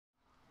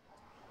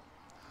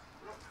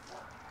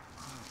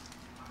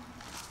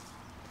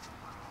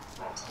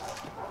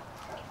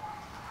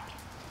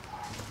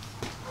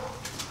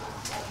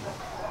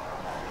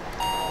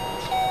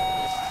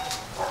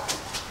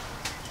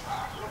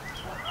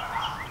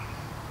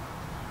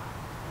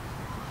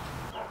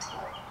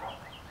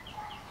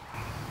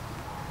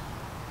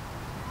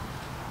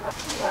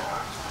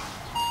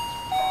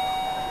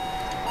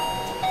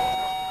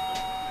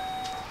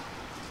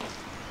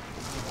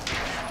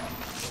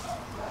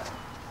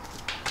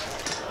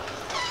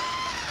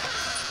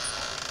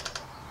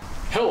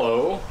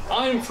Hello,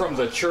 I'm from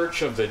the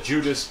Church of the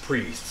Judas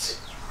Priests.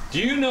 Do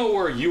you know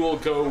where you will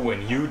go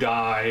when you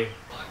die?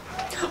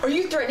 Are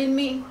you threatening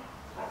me?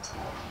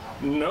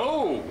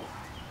 No.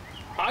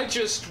 I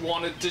just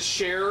wanted to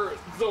share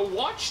the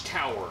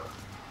watchtower.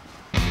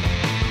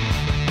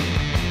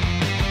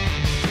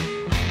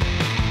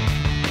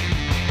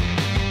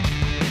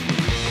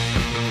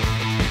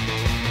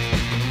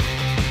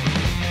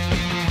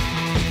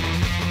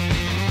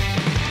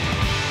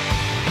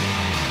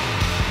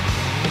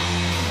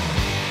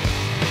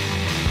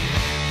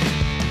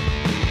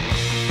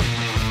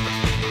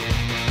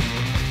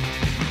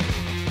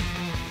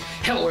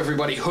 Hello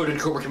everybody, Hooded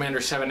Cobra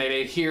Commander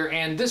 788 here,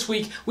 and this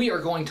week we are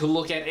going to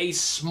look at a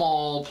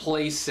small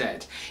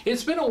playset.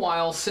 It's been a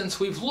while since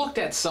we've looked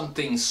at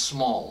something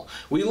small.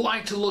 We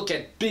like to look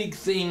at big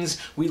things,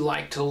 we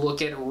like to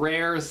look at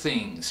rare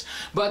things,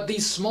 but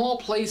these small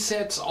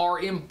playsets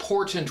are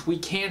important. We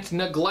can't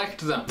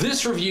neglect them.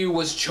 This review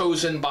was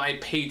chosen by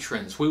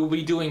patrons. We will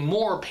be doing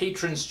more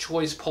Patrons'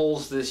 Choice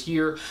polls this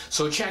year,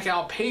 so check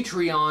out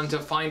Patreon to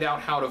find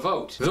out how to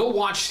vote. The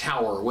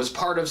Watchtower was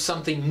part of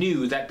something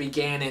new that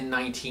began in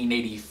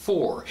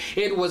 1984.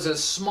 It was a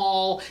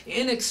small,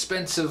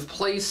 inexpensive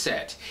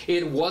playset.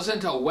 It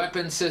wasn't a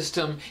weapon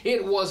system,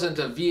 it wasn't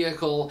a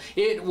vehicle,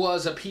 it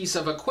was a piece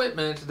of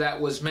equipment that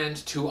was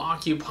meant to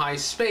occupy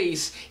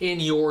space in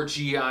your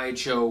G.I.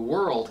 Joe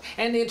world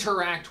and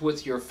interact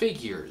with your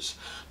figures.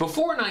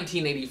 Before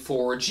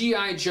 1984,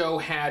 G.I. Joe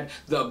had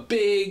the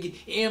big,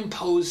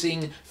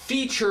 imposing,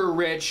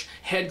 feature-rich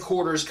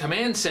headquarters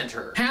command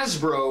center.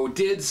 Hasbro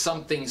did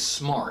something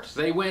smart.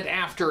 They went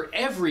after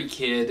every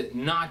kid,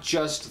 not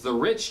just the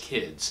rich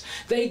kids.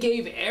 They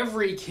gave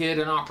every kid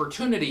an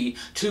opportunity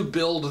to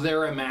build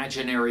their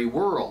imaginary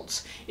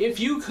worlds. If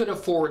you could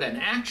afford an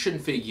action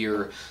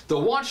figure, the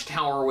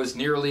Watchtower was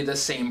nearly the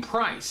same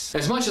price.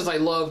 As much as I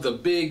love the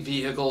big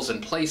vehicles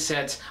and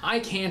playsets, I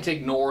can't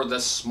ignore the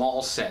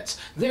small sets.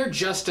 They're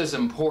just as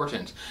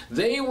important.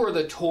 They were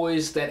the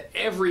toys that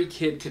every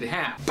kid could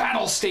have.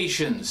 Battle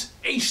Stations!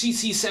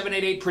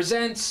 HCC788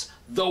 presents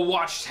The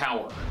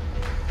Watchtower.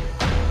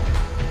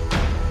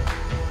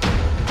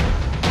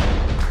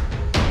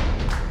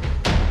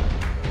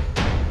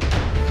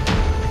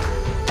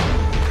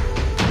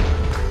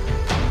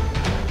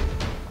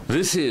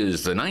 This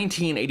is the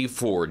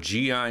 1984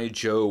 G.I.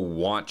 Joe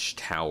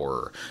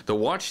Watchtower. The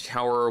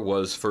Watchtower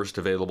was first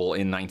available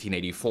in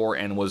 1984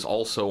 and was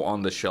also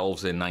on the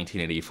shelves in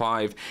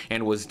 1985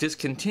 and was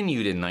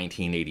discontinued in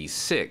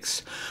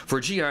 1986.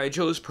 For G.I.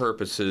 Joe's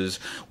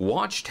purposes,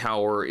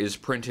 Watchtower is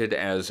printed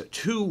as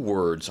two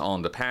words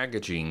on the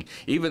packaging,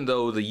 even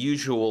though the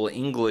usual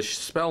English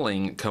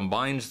spelling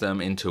combines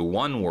them into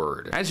one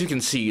word. As you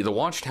can see, the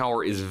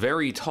Watchtower is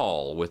very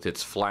tall with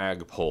its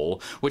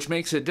flagpole, which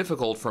makes it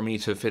difficult for me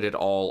to fit it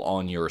all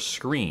on your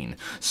screen.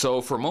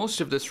 So for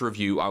most of this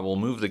review, I will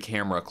move the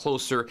camera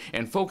closer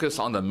and focus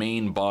on the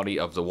main body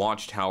of the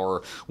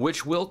Watchtower,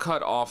 which will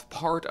cut off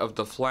part of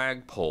the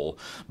flagpole,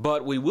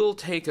 but we will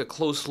take a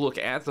close look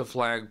at the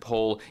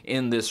flagpole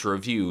in this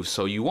review,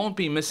 so you won't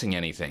be missing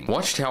anything.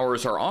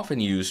 Watchtowers are often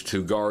used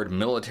to guard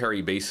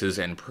military bases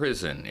and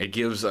prison. It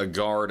gives a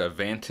guard a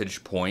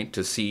vantage point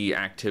to see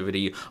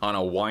activity on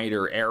a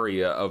wider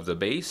area of the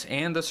base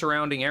and the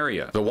surrounding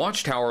area. The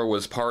Watchtower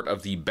was part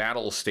of the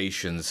Battle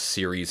Stations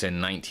series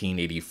in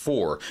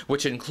 1984,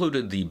 which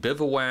included the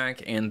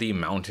Bivouac and the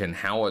Mountain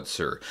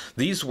Howitzer.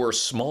 These were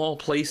small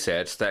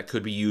playsets that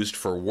could be used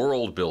for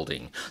world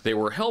building. They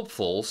were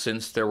helpful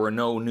since there were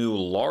no new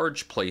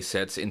large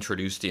playsets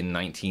introduced in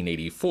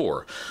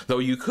 1984, though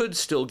you could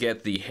still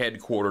get the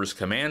Headquarters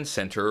Command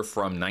Center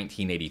from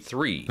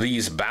 1983.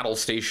 These battle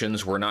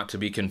stations were not to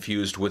be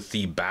confused with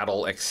the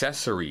Battle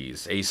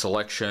Accessories, a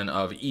selection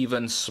of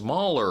even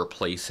smaller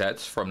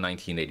playsets from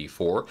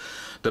 1984.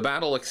 The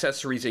Battle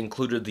Accessories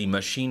included the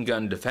Machine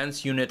Gun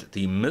Defense Unit,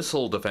 the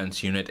Missile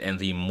Defense Unit, and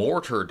the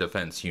Mortar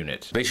Defense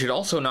Unit. They should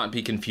also not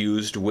be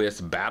confused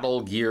with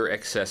Battle Gear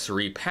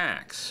Accessory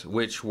Packs,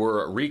 which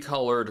were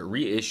recolored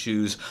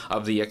reissues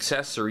of the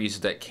accessories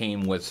that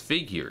came with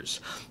figures.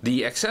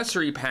 The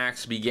accessory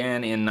packs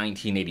began in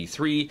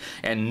 1983,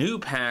 and new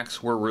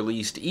packs were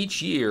released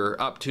each year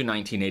up to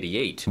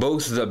 1988.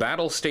 Both the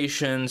Battle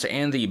Stations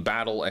and the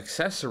Battle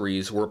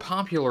Accessories were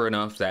popular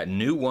enough that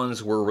new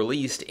ones were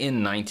released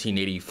in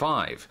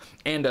 1985,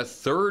 and a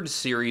third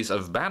series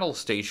of battle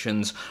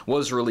stations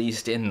was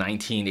released in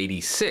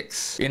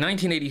 1986. In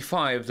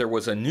 1985, there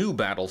was a new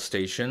battle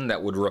station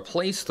that would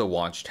replace the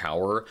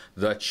Watchtower,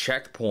 the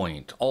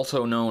Checkpoint,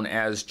 also known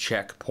as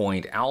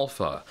Checkpoint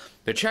Alpha.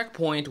 The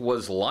Checkpoint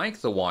was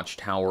like the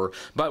Watchtower,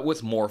 but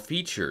with more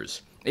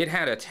features. It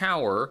had a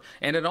tower,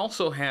 and it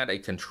also had a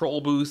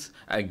control booth,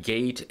 a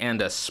gate,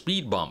 and a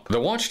speed bump. The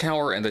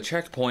watchtower and the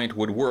checkpoint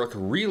would work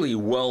really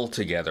well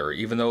together,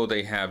 even though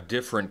they have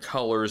different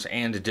colors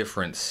and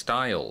different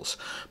styles.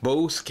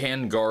 Both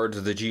can guard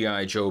the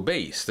G.I. Joe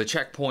base. The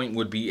checkpoint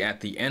would be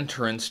at the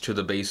entrance to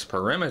the base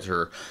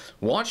perimeter.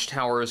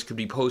 Watchtowers could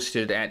be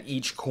posted at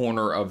each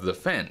corner of the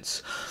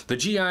fence. The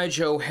G.I.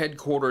 Joe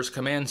headquarters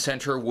command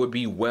center would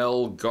be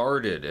well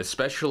guarded,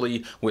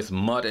 especially with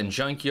Mutt and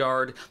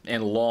Junkyard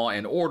and Law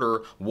and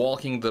Order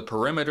walking the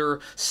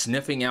perimeter,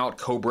 sniffing out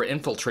Cobra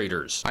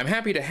infiltrators. I'm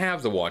happy to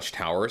have the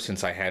watchtower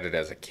since I had it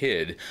as a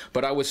kid,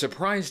 but I was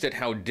surprised at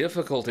how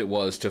difficult it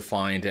was to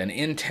find an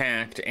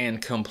intact and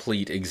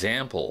complete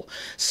example.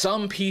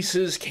 Some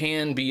pieces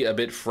can be a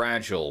bit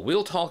fragile.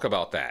 We'll talk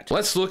about that.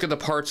 Let's look at the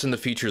parts and the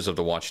features of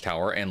the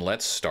watchtower, and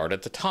let's start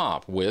at the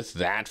top with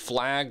that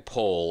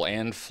flagpole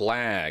and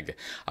flag.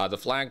 The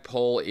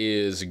flagpole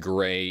is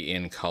gray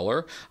in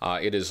color.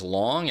 It is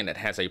long and it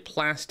has a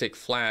plastic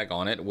flag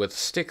on it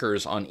with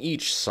stickers on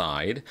each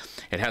side.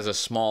 It has a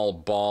small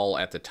ball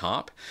at the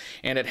top,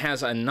 and it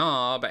has a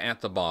knob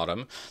at the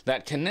bottom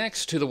that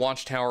connects to the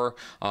watchtower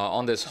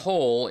on this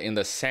hole in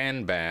the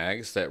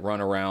sandbags that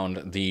run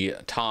around the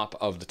top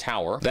of the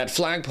tower. That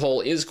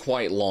flagpole is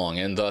quite long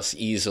and thus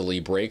easily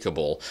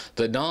breakable.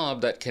 The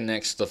knob that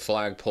connects the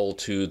flagpole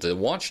to the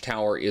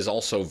watchtower is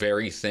also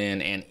very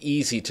thin and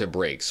easy to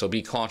break, so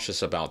be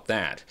cautious about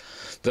that.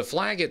 The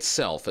flag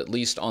itself, at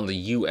least on the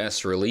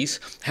US release,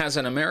 has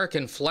an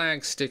American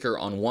flag sticker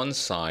on one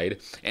side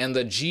and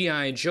the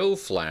G.I. Joe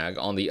flag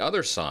on the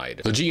other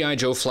side. The G.I.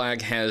 Joe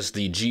flag has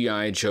the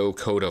G.I. Joe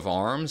coat of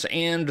arms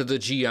and the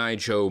G.I.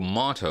 Joe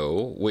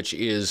motto, which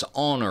is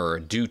Honor,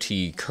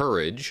 Duty,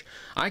 Courage.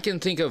 I can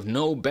think of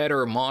no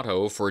better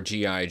motto for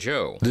G.I.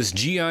 Joe. This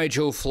G.I.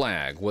 Joe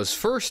flag was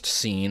first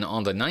seen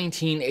on the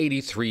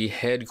 1983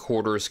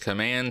 Headquarters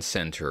Command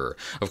Center.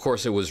 Of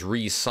course, it was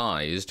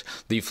resized.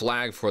 The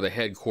flag for the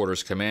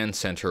Headquarters Command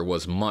Center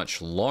was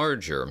much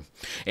larger.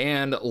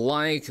 And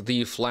like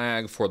the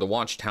flag for the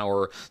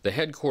Watchtower, the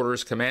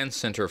Headquarters Command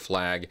Center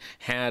flag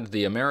had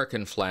the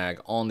American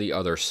flag on the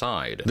other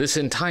side. This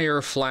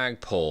entire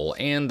flagpole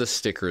and the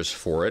stickers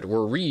for it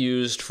were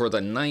reused for the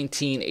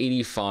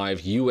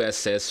 1985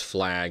 USS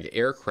Flag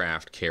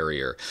aircraft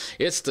carrier.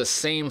 It's the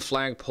same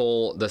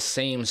flagpole, the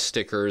same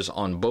stickers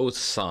on both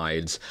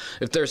sides.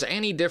 If there's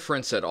any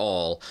difference at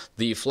all,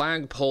 the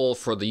flagpole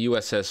for the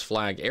USS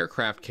Flag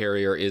aircraft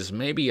carrier is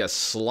maybe a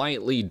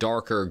slightly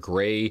darker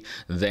gray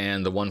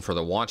than the one for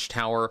the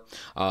Watchtower.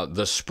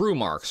 The sprue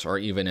marks are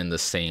even in the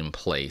same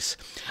place.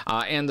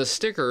 And the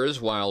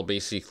stickers, while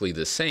basically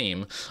the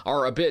same,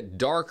 are a bit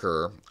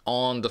darker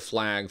on the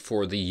flag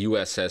for the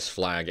USS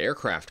Flag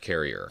aircraft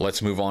carrier.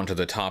 Let's move on to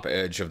the top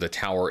edge of the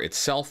tower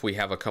itself. We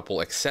have a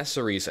couple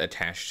accessories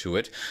attached to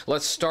it.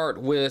 Let's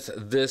start with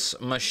this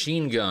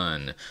machine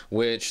gun,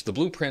 which the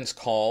blueprints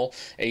call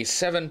a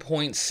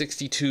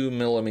 7.62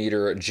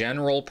 millimeter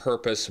general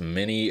purpose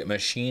mini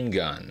machine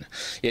gun.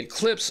 It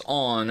clips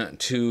on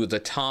to the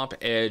top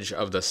edge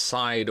of the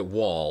side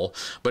wall,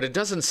 but it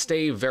doesn't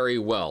stay very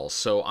well,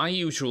 so I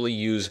usually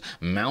use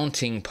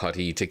mounting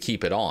putty to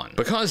keep it on.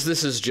 Because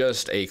this is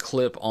just a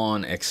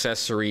clip-on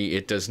accessory,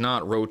 it does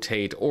not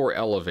rotate or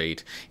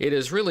elevate. It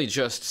is really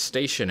just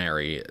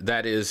stationary,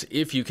 that is,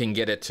 if you can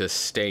get it to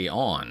stay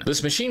on.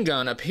 This machine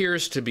gun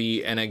appears to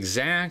be an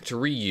exact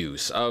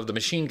reuse of the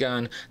machine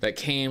gun that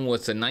came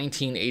with the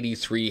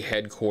 1983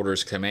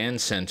 Headquarters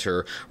Command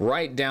Center,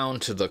 right down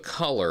to the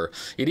color.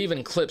 It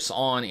even clips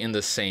on in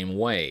the same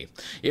way.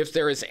 If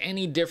there is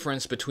any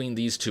difference between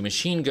these two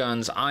machine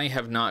guns, I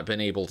have not been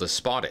able to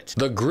spot it.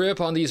 The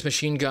grip on these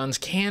machine guns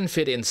can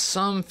fit in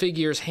some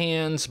figures'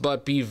 hands,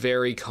 but be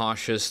very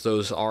cautious.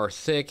 Those are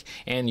thick,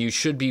 and you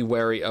should be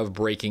wary of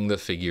breaking the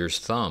figure's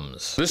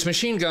thumbs. This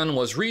machine gun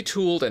was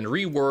retooled and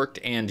reworked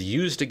and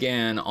used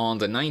again on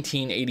the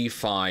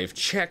 1985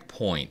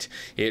 Checkpoint.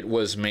 It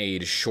was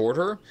made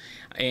shorter,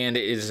 and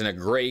it is in a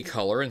gray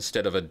color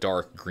instead of a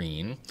dark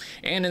green.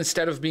 And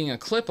instead of being a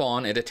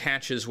clip-on, it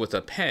attaches with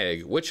a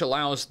peg, which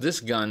allows this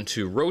gun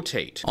to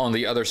rotate. On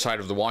the other side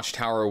of the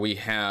watchtower, we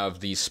have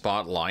the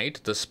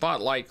spotlight. The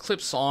spotlight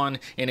clips on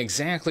in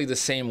exactly the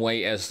same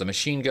way as the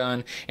machine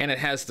gun, and it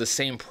has the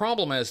same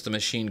problem as the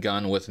machine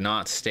gun with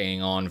not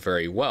staying on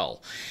very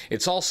well.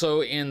 It's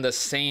also in the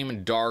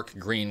same dark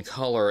green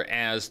color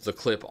as the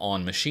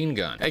clip-on machine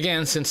gun.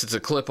 Again, since it's a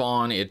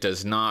clip-on, it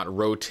does not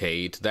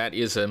rotate. That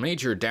is a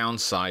major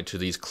downside to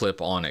these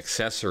clip-on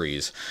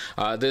accessories.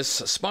 This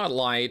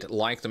spotlight,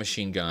 like the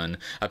machine gun,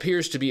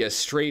 appears to be a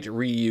straight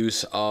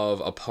reuse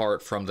of a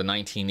part from the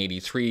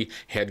 1983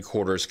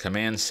 Headquarters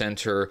Command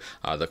Center.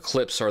 The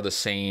clips are the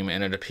same,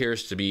 and it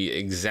appears to be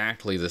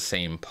exactly the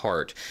same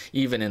part,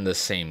 even in the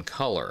same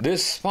color.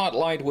 This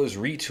spotlight was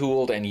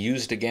retooled and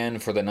used again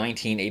for the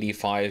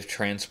 1985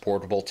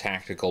 Transportable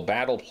Tactical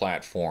Battle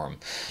Platform.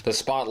 The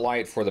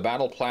spotlight for the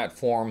battle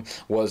platform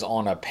was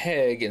on a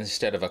peg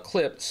instead of a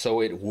clip,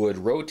 so it would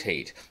rotate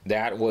rotate.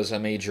 That was a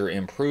major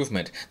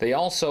improvement. They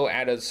also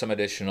added some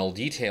additional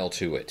detail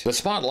to it. The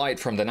spotlight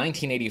from the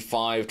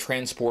 1985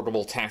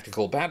 Transportable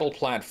Tactical Battle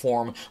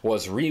Platform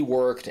was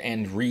reworked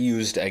and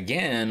reused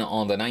again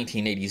on the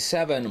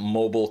 1987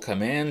 Mobile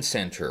Command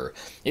Center.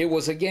 It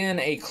was again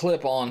a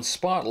clip-on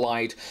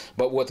spotlight,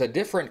 but with a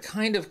different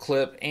kind of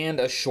clip and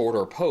a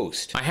shorter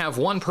post. I have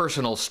one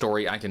personal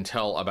story I can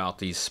tell about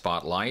these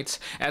spotlights.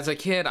 As a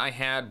kid, I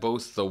had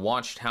both the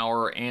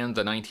Watchtower and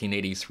the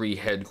 1983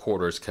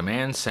 Headquarters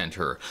Command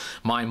Center.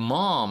 My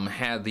mom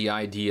had the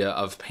idea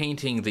of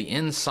painting the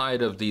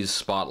inside of these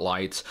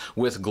spotlights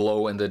with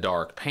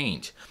glow-in-the-dark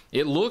paint.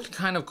 It looked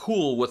kind of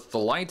cool with the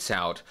lights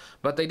out,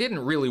 but they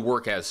didn't really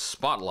work as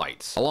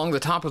spotlights. Along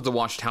the top of the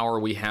watchtower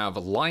we have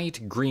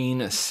light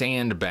green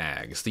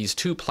sandbags, these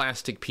two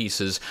plastic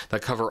pieces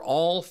that cover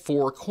all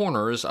four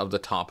corners of the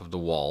top of the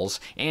walls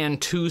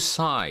and two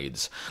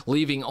sides,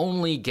 leaving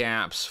only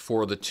gaps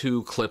for the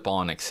two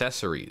clip-on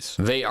accessories.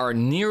 They are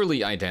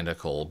nearly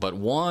identical, but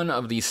one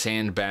of the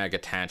sandbag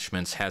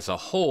attachments has a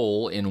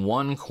hole in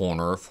one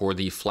corner for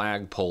the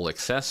flagpole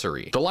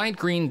accessory. The light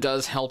green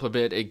does help a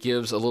bit. It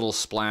gives a little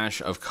splash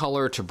of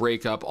color to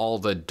break up all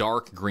the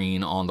dark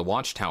green on the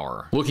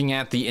watchtower. Looking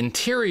at the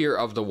interior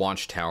of the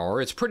watchtower,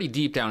 it's pretty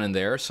deep down in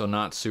there, so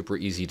not super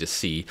easy to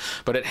see,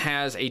 but it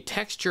has a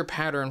texture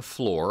pattern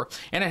floor,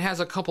 and it has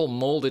a couple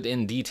molded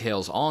in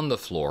details on the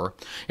floor.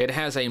 It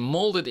has a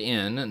molded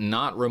in,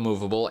 not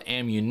removable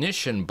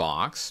ammunition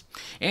box,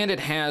 and it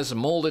has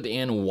molded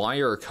in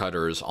wire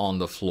cutters on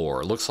the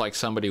floor. Looks like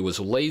somebody was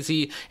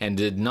lazy and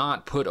did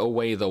not put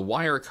away the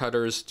wire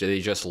cutters. They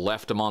just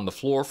left them on the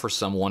floor for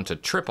someone to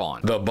trip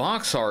on. The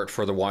box art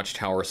for the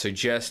watchtower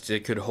suggests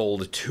it could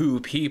hold two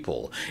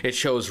people. It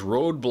shows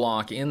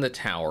Roadblock in the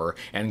tower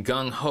and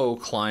Gung Ho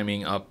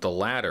climbing up the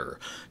ladder.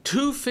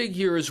 Two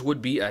figures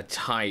would be a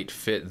tight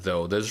fit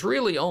though. There's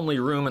really only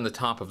room in the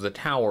top of the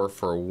tower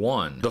for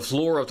one. The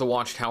floor of the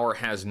watchtower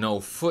has no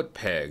foot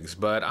pegs,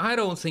 but I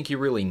don't think you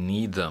really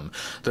need them.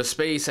 The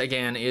space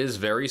again is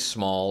very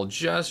small,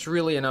 just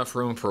really enough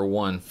room for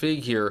one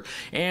figure,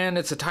 and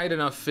it's a tight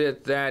enough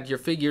fit that your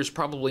figure's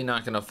probably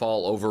not going to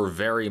fall over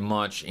very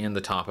much in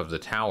the top of the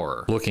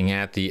tower. Looking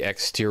at the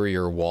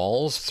exterior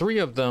walls, three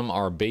of them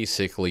are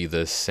basically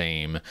the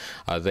same.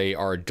 They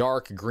are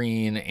dark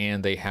green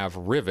and they have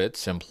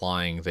rivets,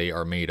 implying they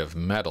are made of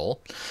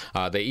metal.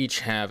 They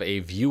each have a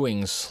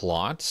viewing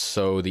slot,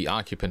 so the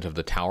occupant of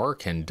the tower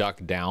can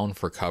duck down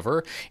for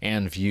cover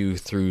and view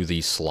through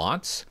the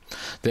slots.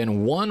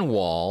 Then one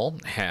wall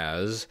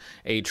has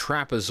a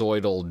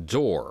trapezoidal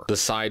door. The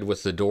side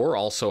with the door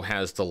also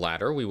has the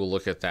ladder. We will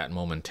look at that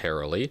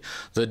momentarily.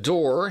 The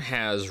door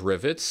has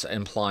rivets,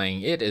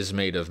 implying it is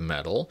made of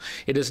metal.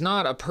 It is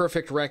not a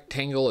perfect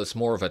rectangle, it's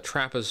more of a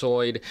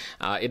trapezoid.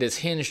 It is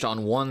hinged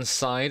on one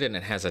side and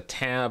it has a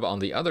tab on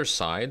the other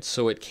side,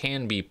 so it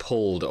can be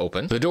pulled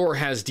open. The door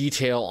has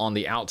detail on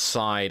the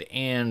outside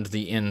and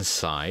the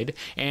inside,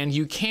 and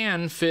you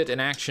can fit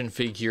an action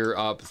figure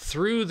up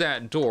through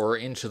that door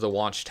into the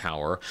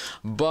watchtower,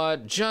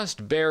 but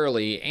just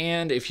barely,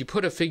 and if you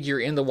put a figure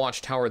in the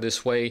watchtower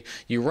this way,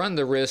 you run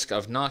the risk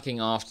of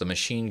knocking off the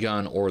machine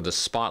gun or the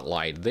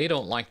spotlight. They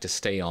don't like to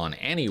stay on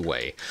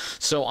anyway,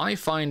 so I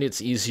find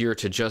it's easier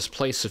to just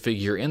place a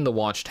figure in the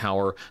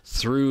watchtower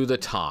through the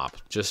top,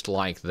 just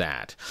like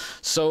that.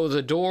 So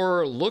the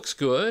door looks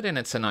good and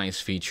it's a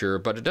nice feature,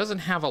 but it doesn't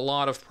have a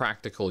lot of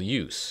practical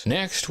use.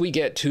 Next we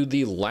get to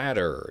the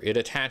ladder. It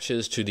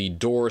attaches to the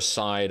door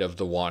side of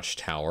the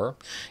watchtower.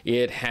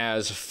 It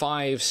has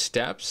 5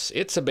 steps.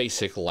 It's a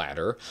basic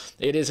ladder.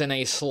 It is in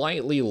a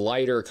slightly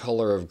lighter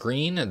color of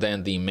green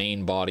than the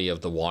main body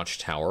of the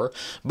watchtower,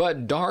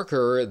 but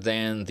darker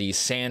than the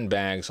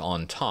sandbags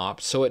on top,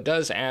 so it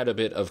does add a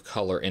bit of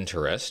color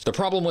interest. The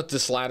problem with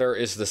this ladder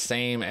is the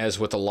same as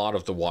with a lot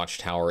of the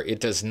watchtower. It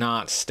does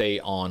not stay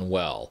on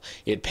well.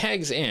 It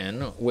pegs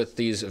in with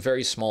these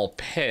very small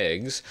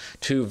pegs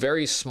to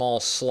very small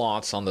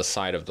slots on the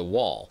side of the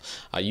wall.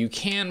 You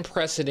can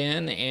press it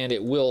in and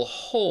it will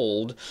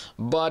hold,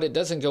 but it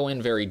doesn't go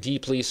in very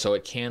deeply, so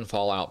it can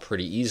fall out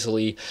pretty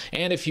easily,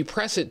 and if you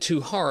press it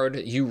too hard,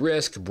 you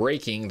risk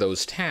breaking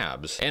those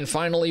tabs. And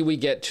finally we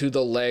get to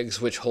the legs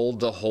which hold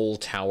the whole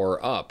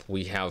tower up.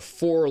 We have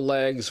 4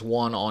 legs,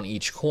 one on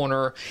each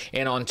corner,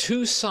 and on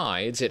 2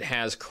 sides it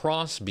has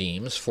cross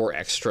beams for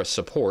extra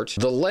support.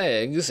 The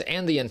legs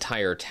and the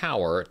entire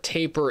tower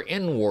taper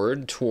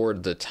inward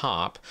toward the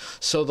top,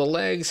 so the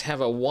legs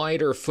have a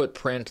wider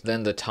footprint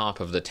than the top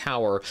of the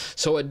tower,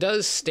 so it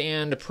does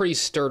stand pretty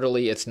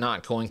sturdily. It's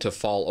not going to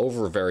fall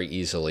over very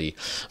easily,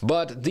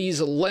 but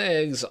these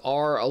legs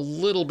are a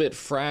little bit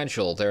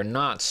fragile. They're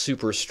not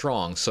super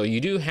strong, so you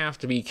do have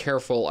to be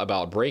careful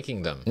about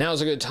breaking them.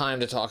 Now's a good time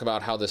to talk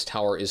about how this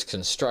tower is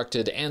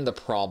constructed and the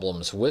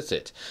problems with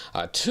it.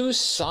 2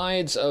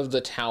 sides of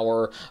the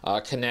tower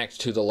connect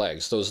to the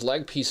legs. Those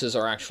leg pieces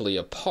are actually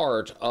a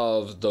part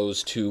of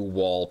those 2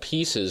 wall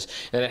pieces,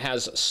 and it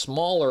has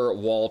smaller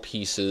wall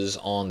pieces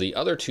on the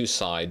other 2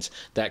 sides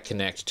that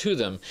connect to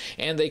them,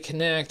 and they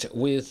connect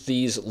with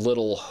these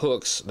little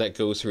hooks that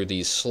go through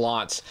these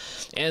slots,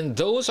 and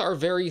those are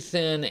very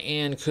thin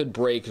and could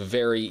break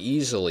very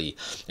easily,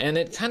 and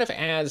it kind of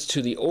adds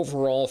to the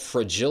overall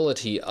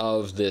fragility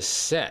of this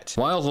set.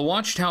 While the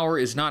watchtower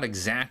is not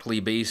exactly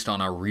based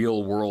on a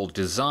real-world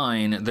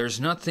design, there's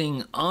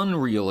nothing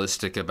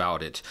unrealistic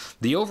about it.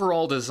 The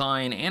overall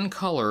design and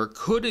color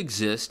could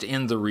exist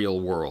in the real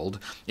world.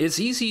 It's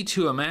easy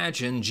to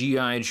imagine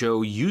G.I.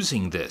 Joe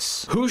using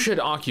this. Who should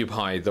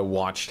occupy the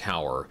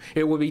watchtower?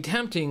 It would be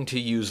tempting to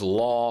use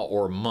Law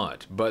or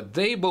Mutt, but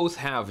they both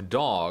have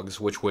dogs,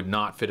 which would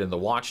not fit in the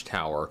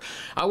watchtower.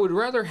 I would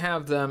rather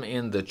have them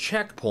in the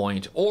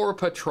checkpoint or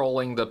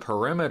patrolling the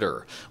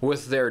perimeter.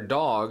 With their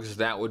dogs,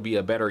 that would be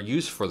a better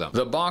use for them.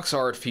 The box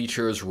art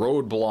features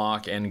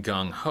Roadblock and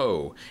Gung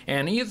Ho,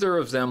 and either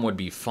of them would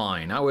be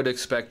fine. I would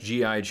expect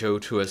G.I. Joe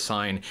to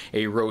assign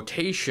a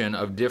rotation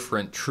of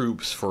different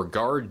troops for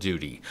guard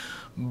duty.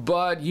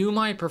 But you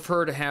might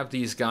prefer to have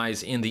these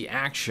guys in the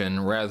action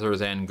rather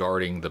than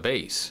guarding the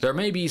base. There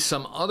may be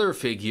some other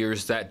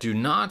figures that do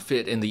not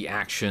fit in the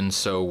action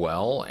so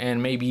well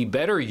and may be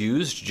better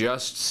used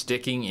just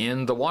sticking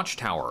in the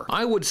watchtower.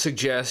 I would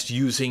suggest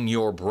using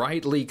your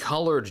brightly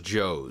colored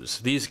Joes,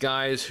 these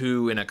guys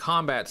who in a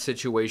combat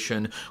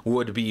situation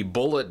would be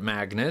bullet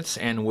magnets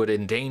and would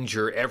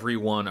endanger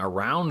everyone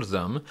around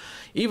them.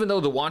 Even though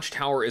the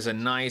watchtower is a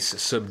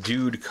nice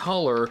subdued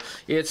color,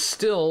 it's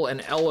still an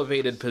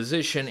elevated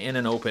position in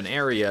an open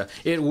area.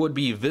 It would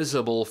be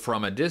visible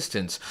from a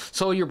distance,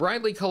 so your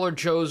brightly colored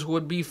Joes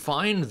would be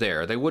fine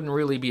there. They wouldn't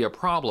really be a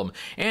problem,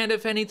 and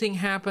if anything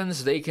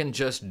happens, they can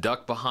just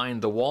duck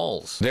behind the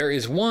walls. There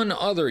is one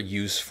other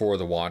use for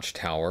the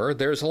watchtower.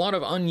 There's a lot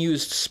of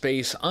unused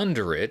space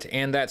under it,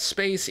 and that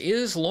space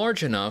is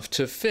large enough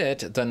to fit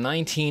the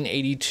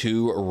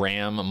 1982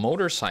 Ram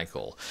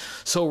motorcycle.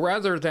 So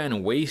rather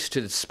than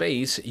wasted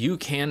space, you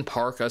can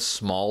park a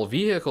small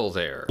vehicle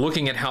there.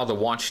 Looking at how the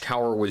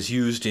watchtower was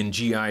used in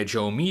G.I.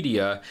 Joe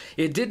media,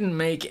 it didn't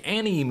make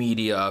any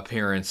media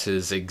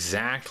appearances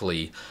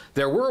exactly.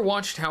 There were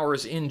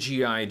watchtowers in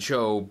G.I.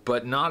 Joe,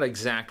 but not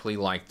exactly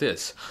like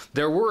this.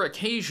 There were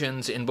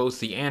occasions in both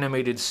the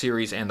animated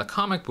series and the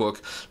comic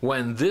book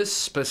when this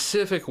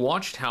specific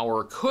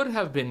watchtower could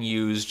have been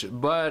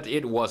used, but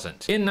it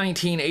wasn't. In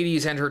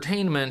 1980s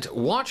entertainment,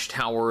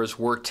 watchtowers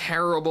were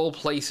terrible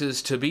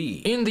places to be.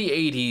 In the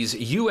 80s,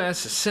 US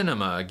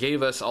cinema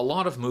gave us a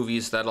lot of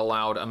movies that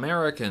allowed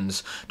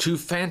Americans to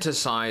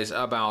fantasize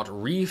about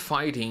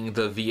refighting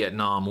the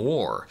Vietnam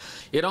War.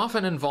 It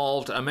often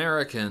involved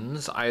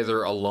Americans,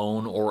 either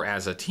alone or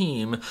as a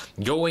team,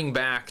 going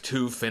back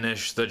to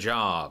finish the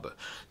job.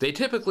 They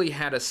typically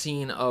had a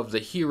scene of the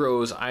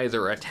heroes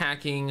either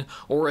attacking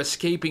or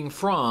escaping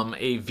from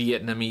a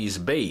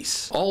Vietnamese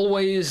base.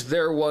 Always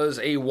there was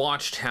a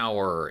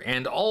watchtower,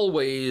 and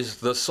always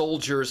the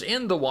soldiers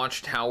in the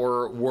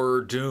watchtower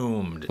were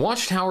doomed.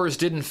 Watchtowers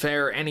didn't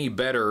fare any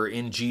better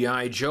in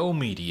G.I. Joe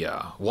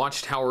media.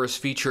 Watchtowers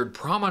featured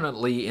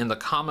prominently in the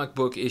comic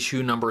book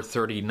issue number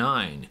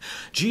 39.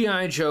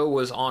 G.I. Joe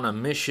was on a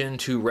mission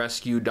to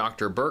rescue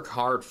Dr.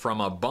 Burkhart from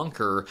a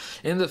bunker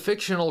in the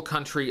fictional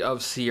country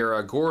of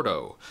Sierra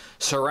Gordo.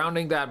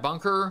 Surrounding that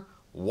bunker,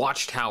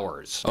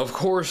 watchtowers. Of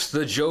course,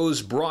 the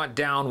Joes brought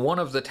down one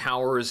of the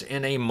towers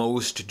in a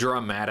most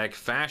dramatic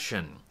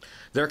fashion.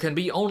 There can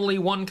be only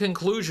one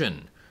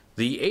conclusion.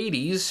 The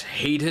 80s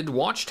hated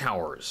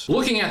watchtowers.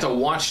 Looking at the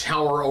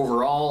watchtower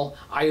overall,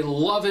 I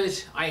love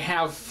it, I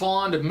have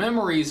fond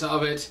memories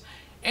of it,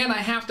 and I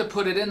have to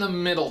put it in the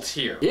middle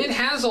tier. It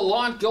has a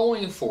lot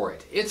going for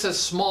it. It's a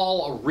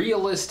small,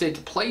 realistic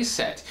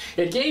playset.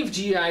 It gave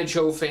G.I.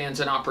 Joe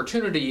fans an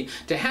opportunity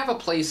to have a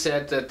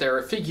playset that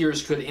their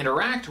figures could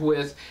interact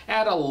with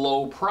at a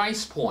low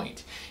price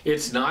point.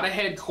 It's not a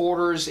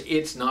headquarters,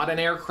 it's not an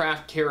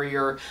aircraft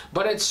carrier,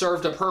 but it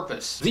served a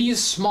purpose.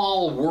 These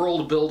small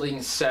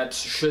world-building sets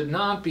should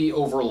not be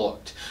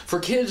overlooked. For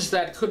kids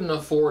that couldn't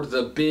afford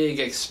the big,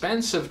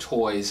 expensive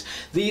toys,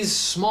 these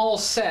small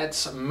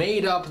sets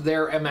made up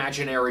their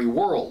imaginary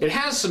world. It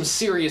has some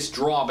serious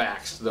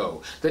drawbacks,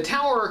 though. The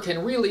tower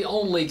can really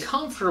only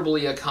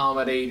comfortably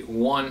accommodate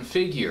one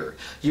figure.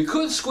 You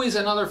could squeeze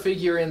another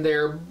figure in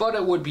there, but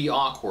it would be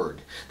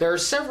awkward. There are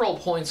several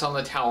points on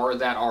the tower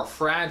that are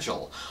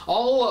fragile.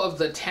 All of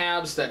the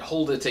tabs that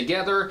hold it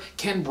together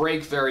can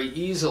break very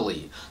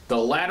easily. The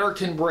ladder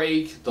can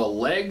break, the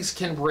legs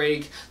can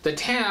break, the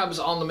tabs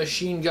on the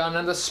machine gun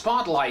and the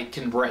spotlight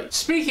can break.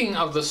 Speaking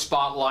of the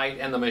spotlight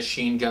and the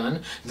machine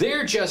gun,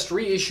 they're just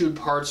reissued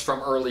parts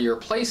from earlier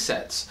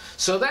playsets,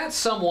 so that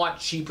somewhat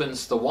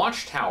cheapens the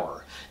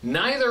watchtower.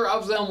 Neither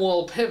of them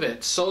will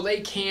pivot, so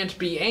they can't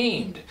be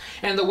aimed.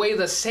 And the way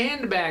the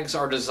sandbags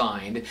are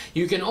designed,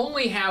 you can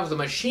only have the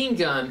machine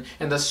gun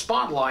and the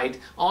spotlight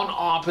on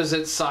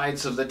opposite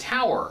sides of the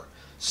tower.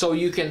 So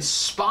you can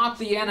spot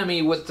the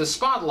enemy with the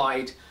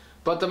spotlight,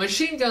 but the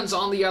machine gun's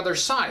on the other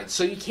side,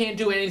 so you can't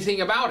do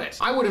anything about it.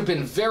 I would have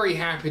been very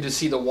happy to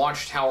see the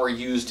watchtower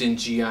used in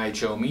G.I.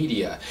 Joe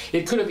media.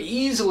 It could have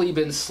easily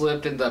been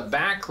slipped in the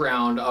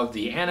background of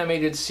the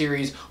animated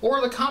series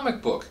or the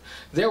comic book.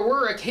 There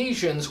were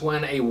occasions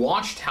when a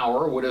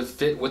watchtower would have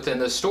fit within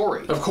the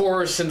story. Of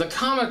course, in the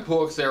comic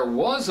book there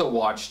was a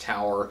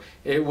watchtower.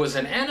 It was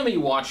an enemy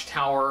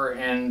watchtower,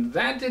 and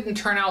that didn't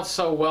turn out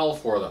so well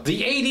for them.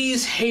 The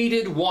 80s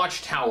hated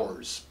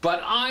watchtowers,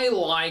 but I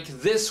like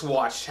this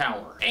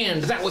watchtower.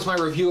 And that was my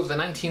review of the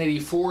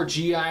 1984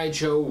 G.I.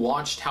 Joe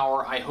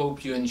Watchtower. I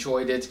hope you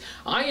enjoyed it.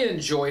 I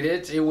enjoyed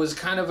it. It was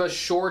kind of a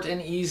short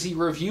and easy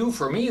review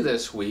for me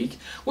this week,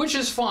 which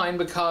is fine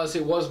because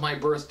it was my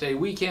birthday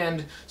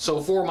weekend.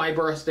 So for my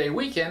birthday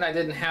weekend, I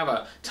didn't have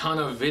a ton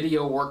of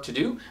video work to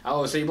do. I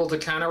was able to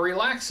kind of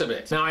relax a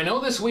bit. Now, I know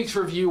this week's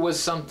review was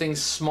something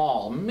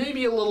small,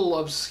 maybe a little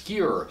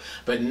obscure,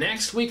 but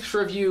next week's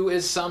review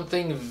is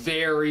something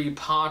very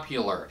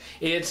popular.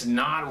 It's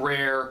not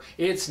rare,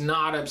 it's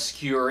not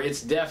obscure,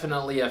 it's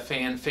definitely a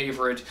fan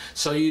favorite,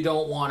 so you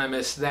don't want to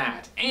miss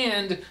that.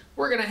 And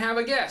we're going to have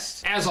a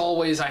guest. As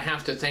always, I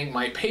have to thank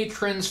my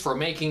patrons for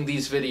making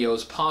these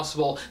videos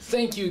possible.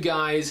 Thank you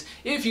guys.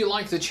 If you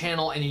like the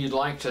channel and you'd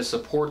like to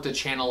support the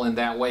channel in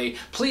that way,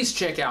 please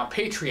check out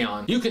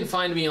Patreon. You can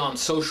find me on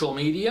social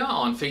media,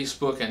 on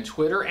Facebook and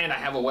Twitter, and I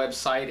have a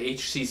website,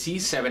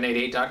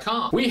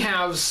 HCC788.com. We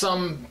have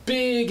some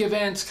big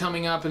events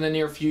coming up in the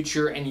near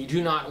future, and you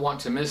do not want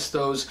to miss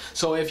those.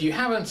 So if you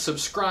haven't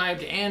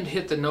subscribed and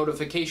hit the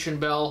notification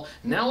bell,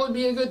 now would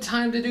be a good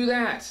time to do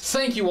that.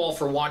 Thank you all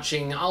for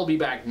watching. I'll be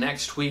back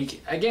next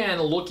week, again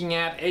looking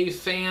at a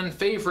fan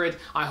favorite.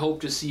 I hope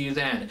to see you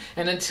then.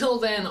 And until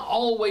then,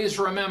 always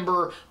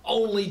remember,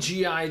 only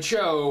G.I.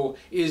 Joe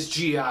is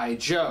G.I.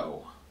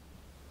 Joe.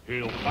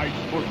 He'll fight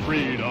for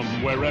freedom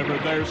wherever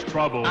there's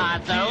trouble. Are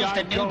those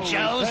the new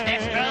Joes,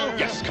 Destro?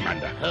 Yes,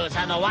 Commander. Who's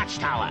on the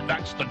watchtower?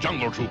 That's the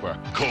Jungle Trooper.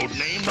 Code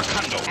name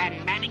Recondo.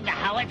 And manning the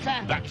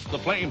howitzer? That's the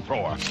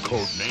Flamethrower.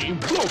 Code name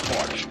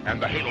Blowtorch.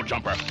 And the Halo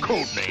Jumper.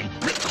 Code name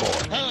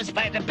Ripcord. Who's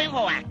by the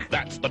bivouac?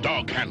 That's the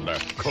Dog Handler.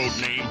 Code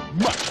name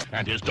Mutt.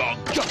 And his dog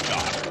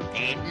Junkyard.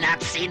 They've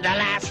not seen the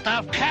last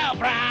of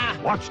Cobra.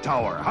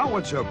 Watchtower,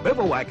 Howitzer,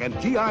 Bivouac,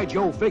 and G.I.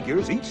 Joe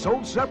figures each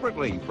sold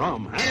separately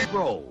from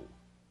Hasbro.